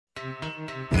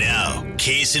Now,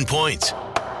 Case in Point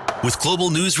with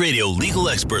Global News Radio legal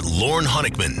expert Lorne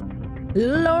Honickman.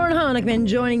 Lorne Honickman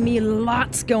joining me.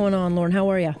 Lots going on, Lorne.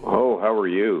 How are you? Oh, how are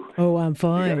you? Oh, I'm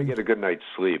fine. You got to get a good night's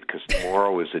sleep because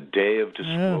tomorrow is a day of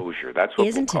disclosure. That's what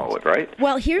Isn't we'll call it, right?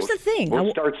 Well, here's the thing.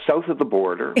 We'll start south of the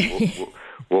border.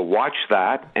 We'll watch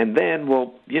that, and then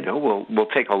we'll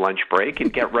take a lunch break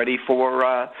and get ready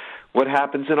for what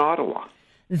happens in Ottawa.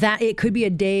 That it could be a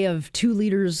day of two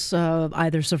leaders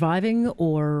either surviving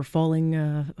or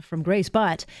falling from grace.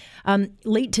 But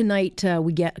late tonight,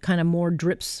 we get kind of more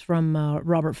drips from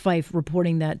Robert Fife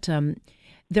reporting that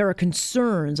there are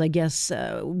concerns. I guess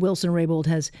Wilson-Raybould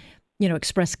has,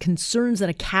 expressed concerns that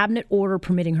a cabinet order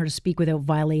permitting her to speak without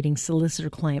violating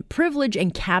solicitor-client privilege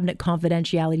and cabinet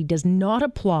confidentiality does not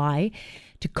apply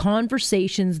to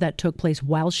conversations that took place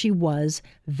while she was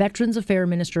Veterans Affairs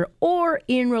Minister or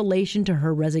in relation to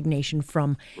her resignation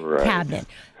from cabinet.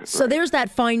 So there's that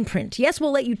fine print. Yes,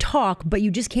 we'll let you talk, but you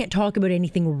just can't talk about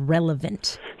anything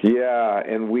relevant. Yeah,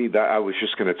 and I was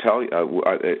just going to tell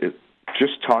you,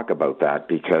 just talk about that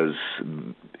because,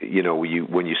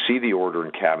 when you see the order in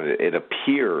cabinet, it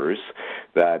appears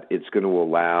that it's going to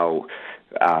allow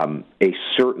a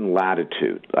certain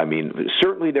latitude. I mean,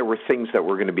 certainly there were things that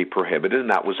were going to be prohibited, and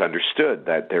that was understood,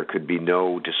 that there could be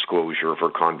no disclosure of her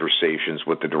conversations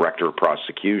with the Director of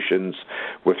Prosecutions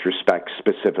with respect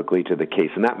specifically to the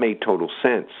case. And that made total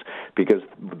sense because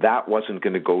that wasn't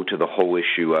going to go to the whole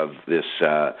issue of this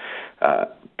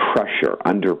pressure,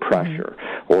 under pressure,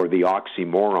 or the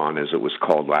oxymoron, as it was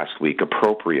called last week,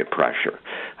 appropriate pressure,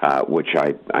 which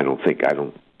I don't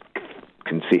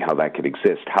can see how that could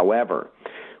exist. However,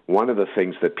 one of the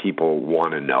things that people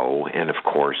want to know, and of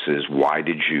course, is why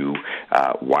did you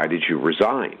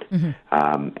resign?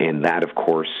 And that, of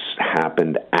course,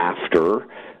 happened after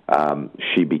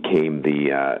she became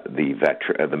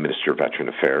the Minister of Veteran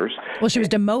Affairs. Well, she was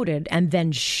demoted, and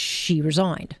then she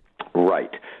resigned.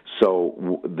 Right.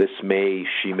 So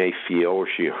she may feel, or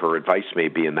her advice may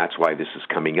be, and that's why this is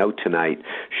coming out tonight,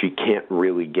 she can't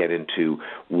really get into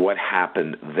what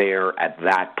happened there at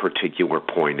that particular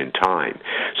point in time.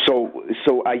 So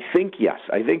I think, yes,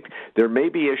 I think there may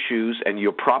be issues, and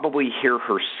you'll probably hear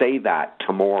her say that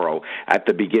tomorrow at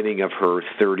the beginning of her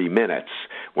 30 minutes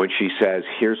when she says,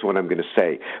 here's what I'm going to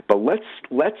say. But let's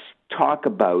talk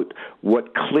about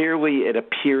what clearly it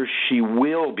appears she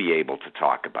will be able to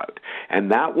talk about.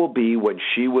 And that will be when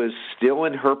she was still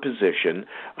in her position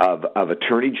of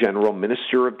Attorney General,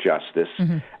 Minister of Justice,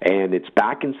 and it's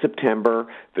back in September.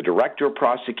 The Director of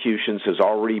Prosecutions has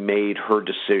already made her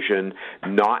decision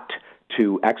not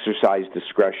to exercise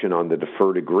discretion on the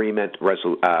deferred agreement,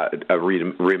 remediation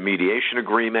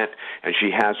agreement, and she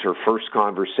has her first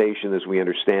conversation, as we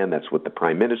understand, that's with the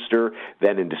Prime Minister.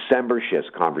 Then in December, she has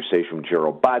a conversation with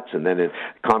Gerald Butts, and then a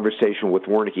conversation with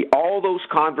Wernicke. All those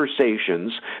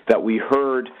conversations that we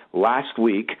heard last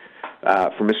week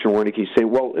from Mr. Wernicke say,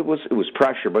 well, it was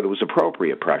pressure, but it was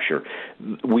appropriate pressure.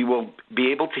 We will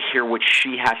be able to hear what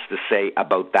she has to say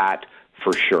about that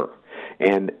for sure.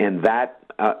 And that,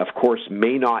 of course,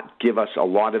 may not give us a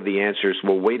lot of the answers.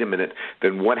 Well, wait a minute,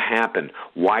 then what happened?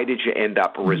 Why did you end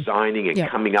up resigning and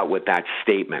coming out with that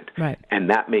statement? Right. And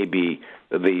that may be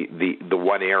the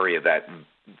one area that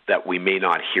we may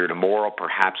not hear tomorrow.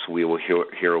 Perhaps we will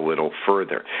hear a little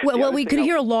further. Well, we could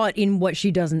hear a lot in what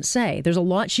she doesn't say. There's a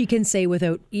lot she can say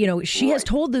without, she has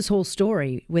told this whole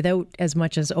story without as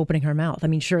much as opening her mouth. I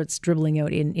mean, sure, it's dribbling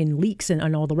out in leaks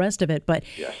and all the rest of it, but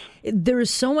there is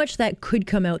so much that could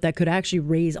come out that could actually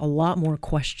raise a lot more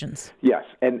questions. Yes,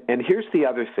 and here's the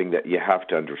other thing that you have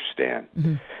to understand.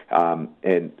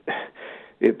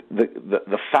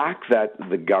 The fact that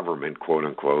the government, quote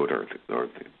unquote, or the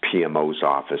PMO's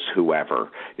office,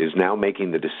 whoever, is now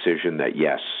making the decision that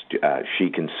yes, she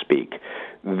can speak.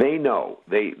 They know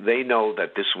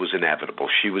that this was inevitable.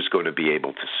 She was going to be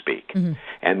able to speak.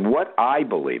 And what I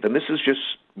believe, and this is just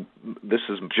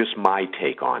my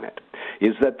take on it,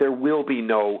 is that there will be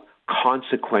no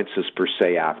consequences per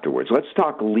se afterwards. Let's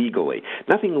talk legally.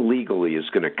 Nothing legally is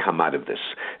going to come out of this.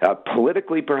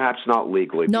 Politically, perhaps not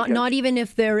legally. Not even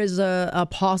if there is a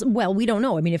possible. Well, we don't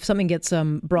know. I mean, if something gets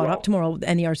brought up tomorrow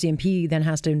and the RCMP then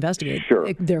has to investigate, sure.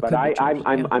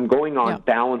 I'm going on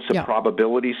balance of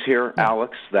probabilities here,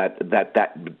 Alex. That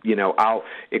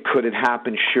it could have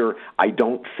happened. Sure, I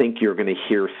don't think you're going to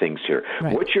hear things here.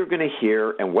 Right. What you're going to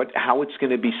hear and how it's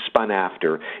going to be spun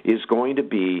after is going to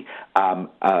be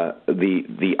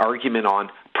the argument on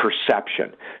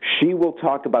perception. She will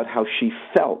talk about how she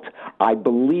felt. I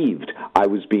believed I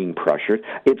was being pressured.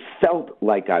 It felt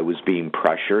like I was being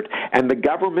pressured. And the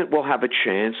government will have a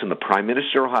chance, and the Prime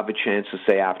Minister will have a chance to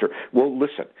say after, well,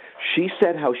 listen, she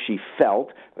said how she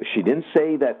felt. She didn't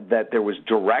say that there was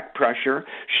direct pressure.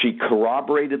 She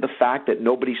corroborated the fact that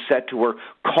nobody said to her,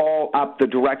 call up the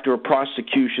Director of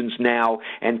Prosecutions now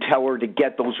and tell her to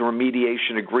get those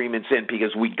remediation agreements in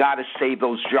because we got to save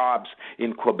those jobs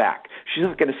in Quebec. She's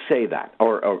not going to say that.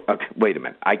 Or wait a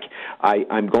minute.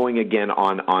 I'm going again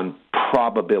on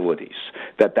probabilities.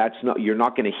 That's not. You're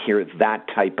not going to hear that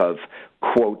type of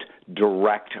quote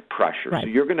direct pressure. Right. So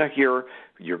you're going to hear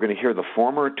the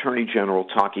former Attorney General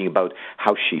talking about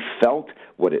how she felt,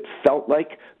 what it felt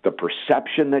like, the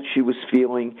perception that she was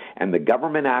feeling, and the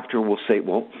government after will say,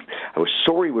 well, I was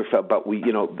sorry we felt, but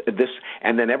this,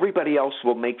 and then everybody else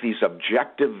will make these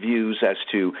objective views as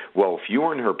to, well, if you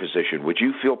were in her position, would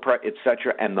you feel, et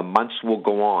cetera, and the months will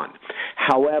go on.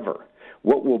 However,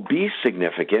 what will be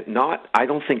significant, I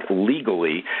don't think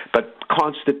legally, but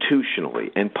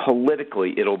constitutionally and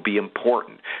politically, it'll be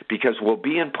important because we'll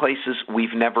be in places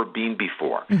we've never been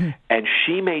before. Mm-hmm. And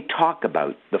she may talk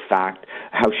about the fact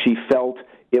how she felt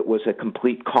it was a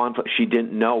complete conflict. She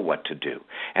didn't know what to do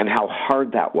and how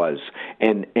hard that was.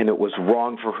 And it was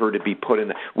wrong for her to be put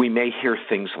in. We may hear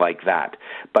things like that.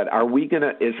 But are we going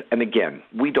to, and again,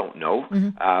 we don't know.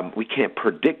 Mm-hmm. We can't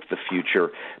predict the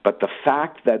future. But the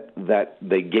fact that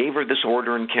they gave her this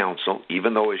order in council,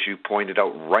 even though, as you pointed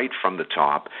out right from the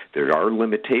top, there are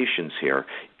limitations here,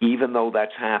 even though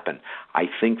that's happened, I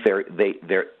think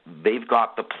they've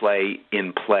got the play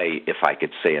in play, if I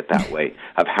could say it that way,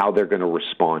 of how they're going to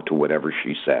respond to whatever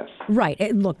she says. Right.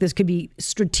 And look, this could be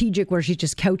strategic where she's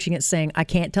just couching it saying, I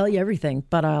can't tell you everything,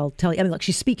 but I'll tell you. I mean, look,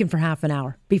 she's speaking for half an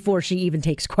hour before she even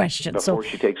takes questions. Before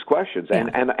she takes questions. Yeah.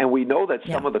 And we know that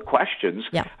some of the questions,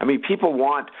 I mean, people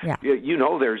want,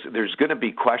 there's going to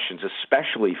be questions,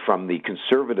 especially from the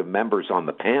conservative members on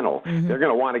the panel. Mm-hmm. They're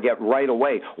going to want to get right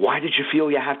away. Why did you feel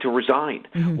you had to resign?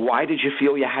 Mm-hmm. Why did you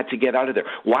feel you had to get out of there?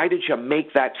 Why did you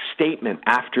make that statement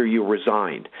after you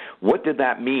resigned? What did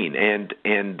that mean? And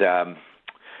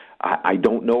I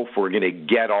don't know if we're going to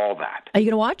get all that. Are you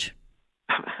going to watch?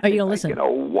 Are you going to listen? I'm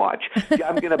going to watch.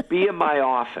 I'm going to be in my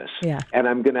office, and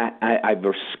I've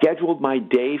scheduled my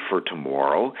day for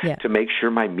tomorrow to make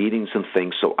sure my meetings and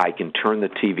things so I can turn the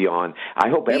TV on. I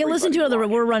hope everybody. You can listen to it.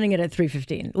 We're running it at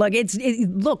 3:15.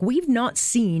 Look, we've not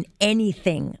seen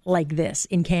anything like this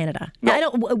in Canada.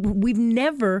 No. We've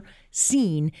never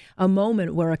seen a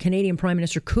moment where a Canadian Prime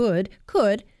Minister could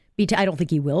be. I don't think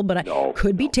he will, but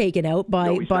could be taken out by.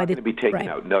 He's not going to be taken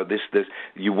out. No, this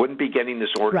you wouldn't be getting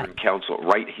this order in council,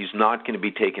 right? He's not going to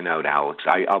be taken out, Alex.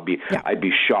 I'd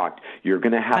be shocked. You're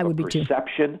going to have a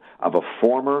perception of a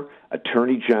former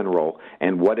Attorney General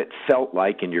and what it felt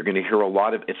like, and you're going to hear a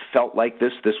lot of. It felt like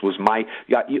this. This was my.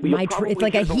 It's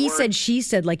like a he said, she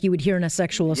said, like you would hear in a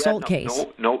sexual assault case.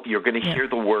 No, you're going to hear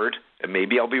the word. And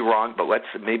maybe I'll be wrong, but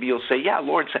maybe you'll say,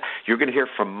 Lawrence, you're going to hear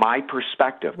from my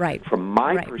perspective. Right. From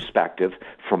my perspective,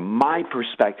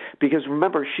 because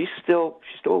remember, she's still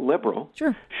a liberal.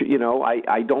 Sure.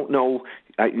 I don't know.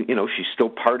 She's still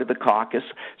part of the caucus.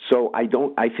 So I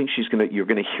think you're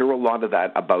going to hear a lot of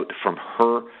that from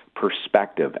her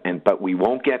perspective, but we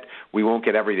won't get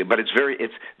everything. But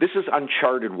this is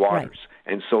uncharted waters,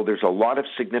 and so there's a lot of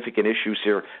significant issues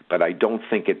here. But I don't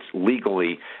think it's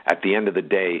legally, at the end of the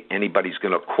day, anybody's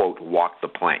going to quote walk the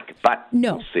plank. But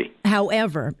we'll see.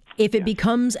 However, if it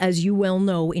becomes, as you well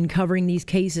know, in covering these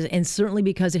cases, and certainly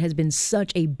because it has been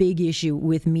such a big issue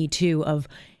with Me Too of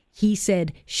he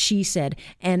said, she said.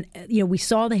 And, we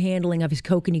saw the handling of his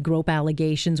Kokanee Grope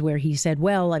allegations where he said,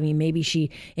 well, I mean, maybe she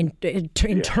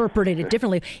interpreted it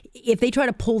differently. If they try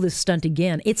to pull this stunt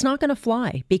again, it's not going to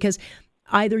fly because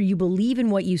either you believe in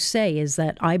what you say is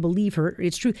that I believe her,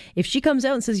 it's true. If she comes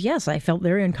out and says, yes, I felt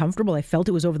very uncomfortable, I felt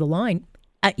it was over the line,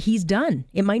 he's done.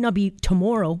 It might not be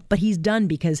tomorrow, but he's done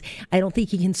because I don't think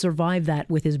he can survive that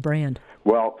with his brand.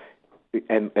 Well,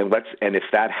 And if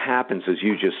that happens, as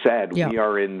you just said, we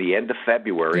are in the end of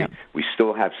February. Yeah. We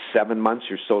still have 7 months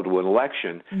or so to an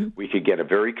election. Mm-hmm. We could get a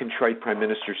very contrite prime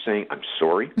minister saying, "I'm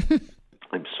sorry,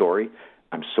 I'm sorry,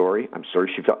 I'm sorry, I'm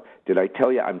sorry." She felt. Did I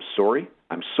tell you I'm sorry?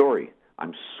 I'm sorry.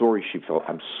 I'm sorry she felt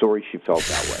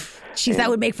that way. Jeez, that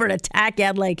would make for an attack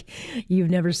ad like you've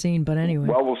never seen. But anyway,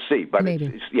 well, we'll see. But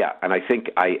maybe. And I think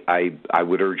I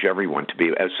would urge everyone to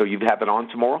be. So you have it on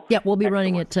tomorrow? Yeah, we'll be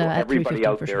running it so at 3:15. Everybody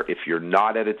out there, sure. If you're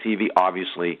not at a TV,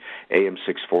 obviously AM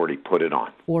 640, put it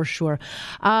on for sure.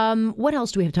 What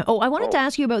else do we have time? I wanted to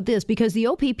ask you about this because the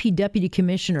OPP deputy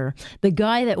commissioner, the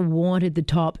guy that wanted the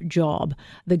top job,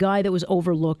 the guy that was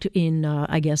overlooked in,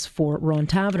 I guess, for Ron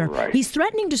Taverner, right. He's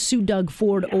threatening to sue Doug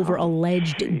Ford over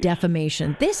alleged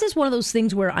defamation. This is one of those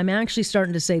things where I'm actually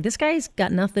starting to say this guy's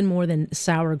got nothing more than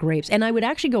sour grapes. And I would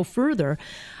actually go further.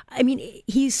 I mean,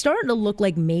 he's starting to look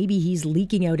like maybe he's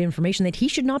leaking out information that he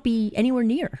should not be anywhere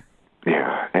near.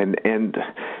 Yeah, and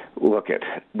look at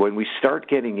when we start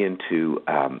getting into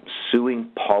suing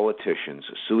politicians,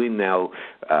 suing now.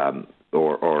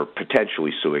 Or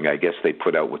potentially suing. I guess they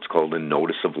put out what's called a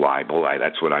notice of libel.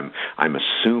 That's what I'm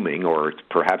assuming, or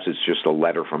perhaps it's just a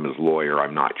letter from his lawyer.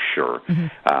 I'm not sure.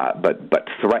 Mm-hmm. But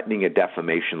threatening a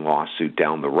defamation lawsuit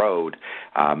down the road,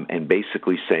 and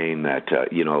basically saying that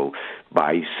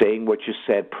by saying what you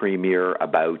said, Premier,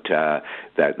 about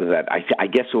that I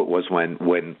guess it was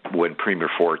when Premier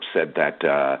Ford said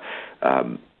that.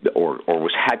 Or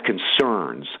had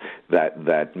concerns that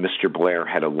Mr. Blair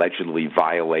had allegedly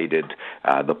violated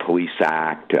the Police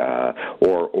Act,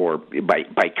 or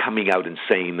by coming out and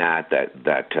saying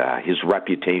that his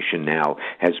reputation now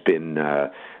has been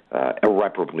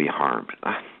irreparably harmed.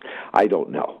 I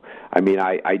don't know. I mean,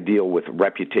 I deal with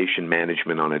reputation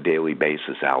management on a daily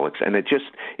basis, Alex, and it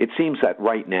seems that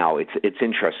right now it's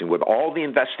interesting with all the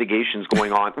investigations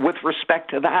going on with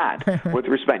respect to that.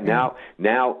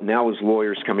 Now his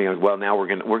lawyers coming out. Well, now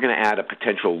we're gonna add a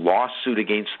potential lawsuit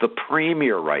against the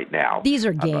Premier right now. These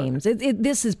are games.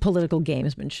 This is political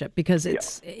gamesmanship because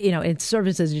it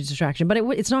serves as a distraction, but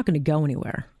it's not going to go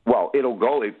anywhere. Well, it'll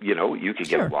go. You could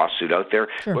get a lawsuit out there.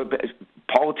 Sure. But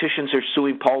politicians are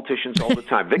suing politicians all the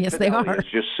time. Vic Yes, they are. has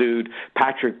just sued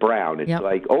Patrick Brown. It's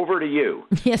like, over to you.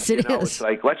 Yes, it is. It's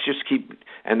like, let's just keep,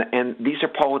 and these are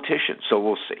politicians, so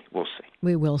we'll see.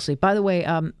 We will see. By the way,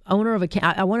 owner of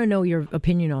I want to know your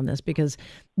opinion on this because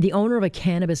the owner of a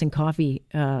cannabis and coffee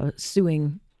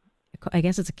suing, I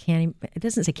guess it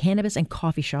doesn't say cannabis and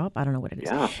coffee shop. I don't know what it is.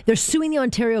 Yeah. They're suing the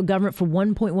Ontario government for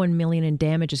 $1.1 million in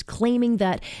damages, claiming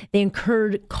that they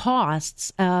incurred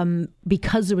costs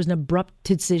because there was an abrupt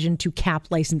decision to cap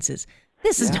licenses.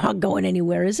 This is not going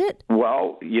anywhere, is it?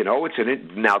 Well,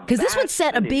 it's now because this would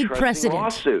set a big precedent.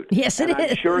 Lawsuit. Yes, it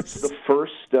is. I'm sure it's the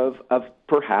first of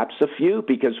perhaps a few.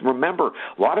 Because remember,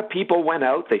 a lot of people went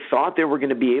out. They thought they were going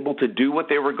to be able to do what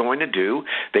they were going to do.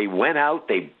 They went out.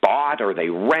 They bought or they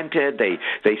rented.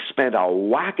 They spent a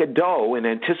whack of dough in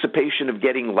anticipation of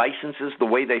getting licenses the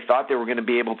way they thought they were going to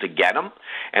be able to get them,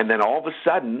 and then all of a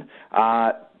sudden.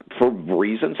 For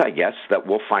reasons, I guess, that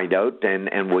we'll find out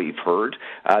and we've heard,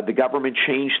 the government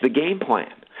changed the game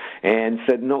plan and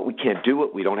said, no, we can't do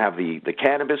it. We don't have the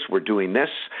cannabis. We're doing this.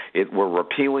 We're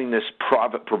repealing this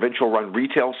provincial-run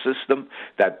retail system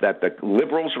that the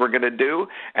Liberals were going to do.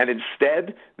 And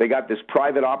instead, they got this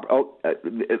private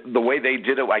the way they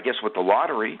did it, I guess, with the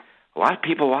lottery, a lot of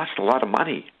people lost a lot of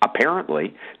money,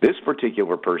 apparently. This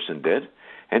particular person did.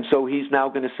 And so he's now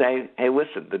going to say, hey,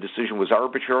 listen, the decision was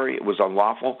arbitrary. It was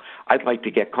unlawful. I'd like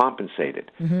to get compensated.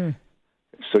 Mm-hmm.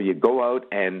 So you go out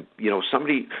and,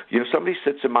 somebody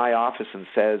sits in my office and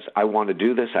says, I want to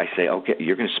do this. I say, okay,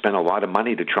 you're going to spend a lot of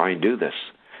money to try and do this.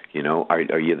 Are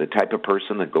you the type of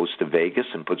person that goes to Vegas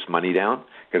and puts money down?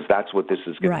 Because that's what this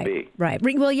is going to be. Right.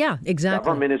 Well, yeah, exactly.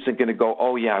 Government isn't going to go,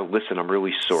 oh, yeah, listen, I'm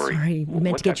really sorry. Sorry, we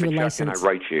meant to get you a license. What type of check can I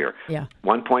write you here? Yeah.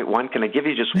 1.1, can I give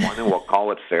you just one and we'll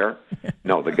call it fair?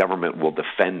 No, the government will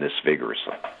defend this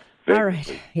vigorously. All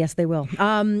right. Yes, they will.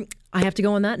 I have to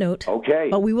go on that note. Okay.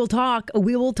 But we will talk.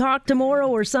 We will talk tomorrow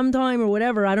or sometime or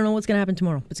whatever. I don't know what's going to happen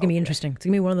tomorrow. It's going to be interesting. It's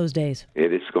going to be one of those days.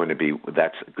 It is going to be.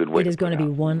 That's a good way. It is going to be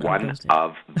one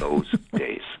of those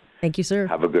days. Thank you, sir.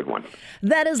 Have a good one.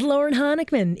 That is Lauren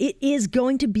Honickman. It is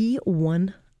going to be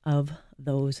one of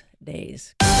those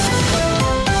days.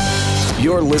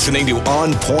 You're listening to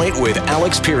On Point with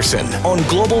Alex Pearson on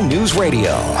Global News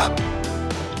Radio.